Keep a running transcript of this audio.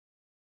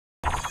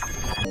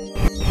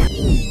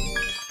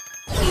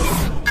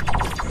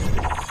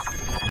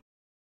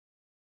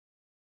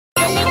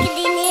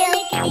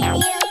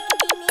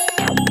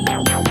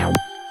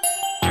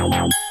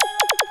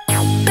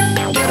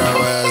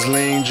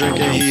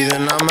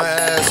heathen, I'm an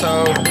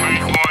asshole. We ain't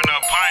pouring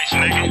up pints,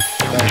 nigga.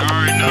 You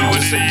already know what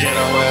it is.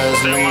 Ghetto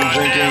ass lean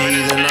drinking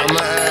heathen, I'm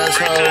an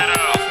asshole.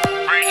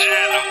 Free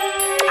Ghetto,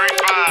 free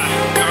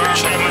five.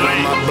 Trapping on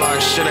my block,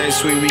 shit ain't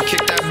sweet, we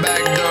kick that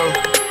back though.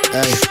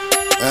 Hey,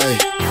 hey,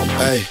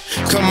 hey,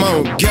 come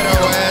on, ghetto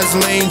ass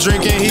lean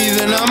drinking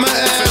heathen, I'm an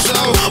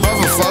asshole. Off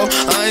a foe,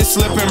 I ain't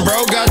slipping,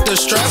 bro, got the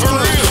strap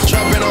close.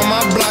 Trapping on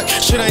my block,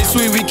 shit ain't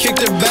sweet, we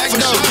kick it back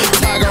though.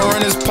 Tiger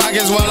run his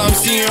pockets while I'm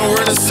seeing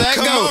where the sack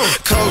go.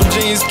 Cold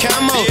jeans,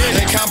 camo,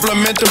 they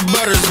compliment the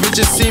butters.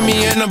 Bitches see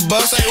me in the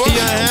bus, he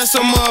a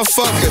handsome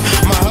motherfucker.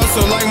 My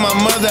hustle like my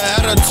mother,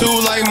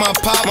 attitude like my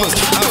papa's.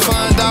 I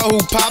find out who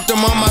popped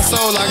him on my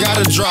soul, I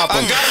gotta drop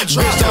him.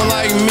 Bitch don't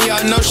like me,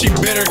 I know she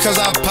bitter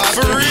cause I popped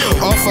her.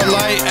 Off a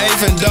light,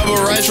 eighth and double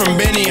rice from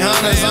Benny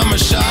Hanna's, I'm a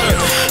shotter.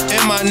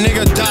 And my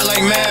nigga dot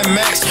like Mad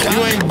Max. You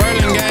ain't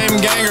Berlin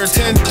game ganger,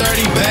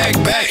 1030 back.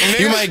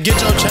 You might get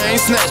your chain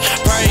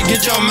snatched, probably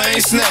get your main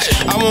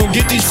snatched. I won't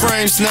get these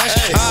frames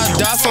snatched, I'll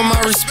die for my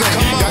respect.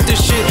 Got this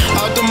shit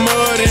out the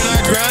mud and I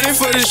grindin'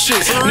 for this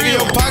shit.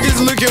 Nigga, your pockets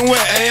looking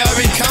wet, hey, I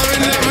be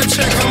counting every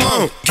check, come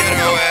on.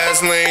 Ghetto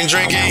ass lean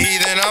drinking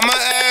heathen, I'm an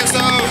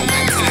asshole.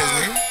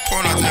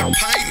 Pouring out that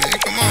pipe, nigga,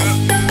 come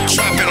on.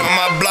 Trapping on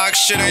my block,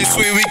 shit ain't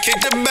sweet, we kick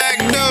the back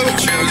though.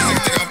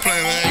 Think I'm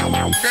playing,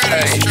 man.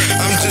 Hey,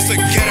 I'm just a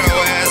ghetto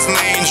ass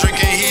lean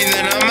drinking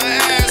heathen, I'm an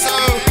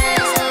asshole.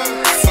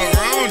 Fuck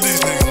wrong with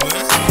these niggas,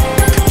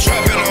 man.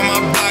 Trapping on my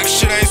block,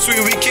 shit ain't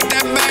sweet, we kick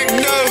that back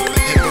though.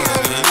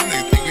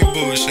 Niggas think we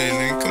bullshit,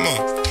 nigga, come on.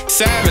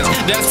 Savage,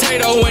 that's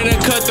Tato when it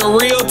cut the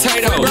real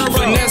Tato.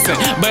 Finessing,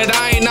 but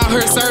I ain't out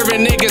here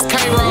serving niggas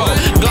K-roll.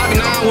 Glock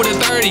 9 with a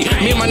 30,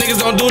 me and my niggas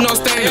don't do no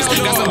standards.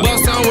 Got some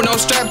bucks on with no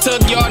strap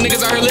tuck, y'all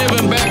niggas out here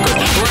living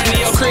backwards. Run in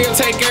your crib,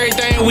 take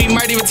everything, we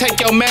might even take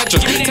your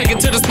mattress. Take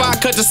it to the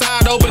spot, cut the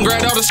side open,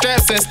 grab all the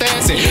straps and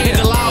stash it. Hit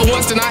the loud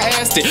once, then I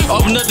asked it.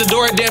 Opened up the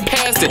door, then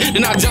passed it.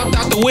 Then I jumped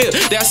out the whip,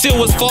 that shit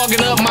was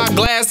fogging up my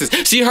glasses.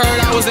 She heard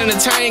I was in the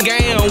chain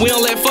gang, and we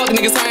don't let fuck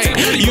niggas hang.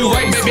 You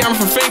right, baby, I'm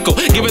from Finkel,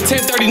 give a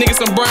 1030 niggas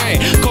some brain.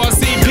 Call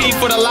CP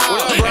for the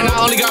loud, and I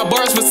only got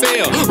bars for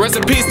sale. Rest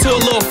in peace to a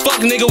little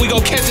fuck nigga, we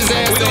gon' catch his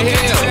ass in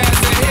hell.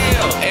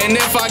 And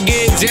if I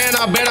get jammed,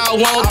 I bet I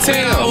won't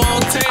tell.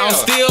 I'm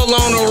still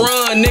on the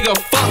run, nigga,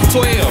 fuck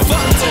 12.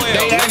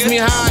 They ask me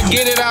how I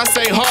get it, I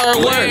say hard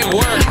work.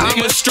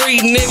 I'm a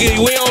street nigga,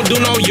 we don't do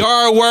no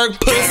yard work,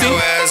 pussy. Ghetto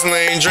ass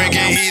lean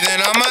drinking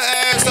heathen, I'm an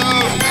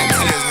asshole.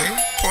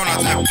 Pouring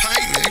out that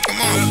pipe, nigga,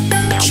 come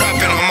on.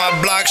 Trapping on my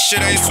block,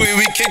 shit ain't sweet,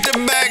 we kick the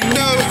back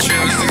though.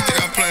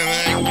 Think I'm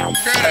playing, man.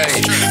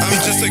 Hey, I'm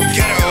just a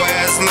ghetto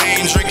ass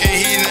lean drinking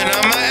heathen,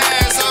 I'm an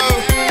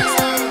asshole.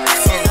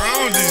 Fuck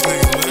wrong with these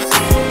niggas,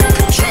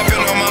 man.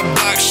 Trapping on my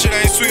block, shit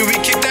ain't sweet, we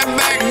kick that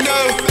back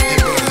though.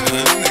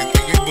 Niggas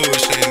think we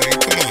bullshit, nigga,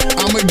 come on.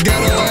 I'm a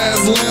ghetto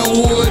ass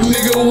Linwood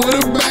nigga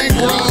with a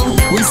bankroll.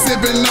 We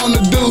sippin' on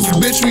the deuce,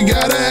 bitch, we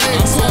got a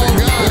A-phone.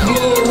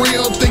 Lil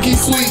Rio think he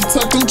sweet,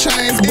 tuck them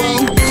chains,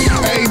 bro.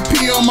 AP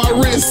on my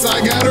wrist,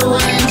 I got a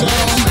range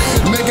on.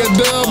 Make a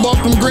dub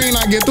off them green,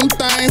 I get them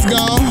things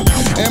gone.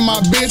 And my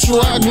bitch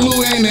rock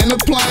Louis ain't in the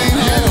plane.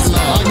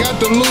 I got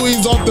the Louis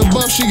off the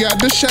buff, she got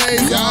the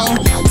shades on.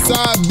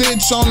 Side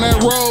bitch on that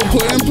road,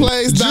 putting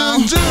plays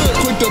down.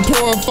 Quick to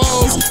pour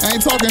foes,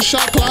 ain't talking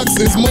shot clocks.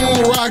 It's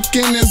moon rock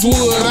in this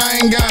wood,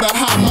 I ain't got a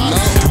hot box.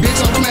 Bitch,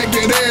 I'm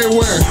connected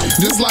everywhere,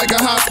 just like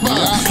a hot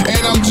spot.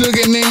 And I'm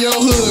jugging in your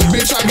hood,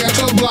 bitch, I got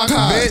your block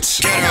hot.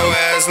 Bitch, ghetto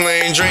ass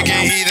lean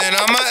drinking heathen,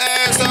 I'm an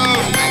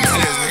asshole.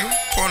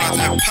 Pouring out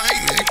that pipe,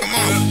 nigga, come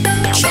on.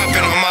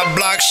 Trapping on my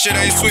block, shit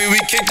ain't sweet, we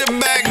kick the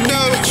back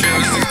though.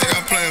 Think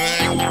I'm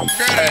playing, man.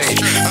 Hey,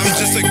 I'm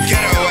just a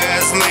ghetto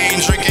ass lean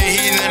drinking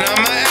heathen.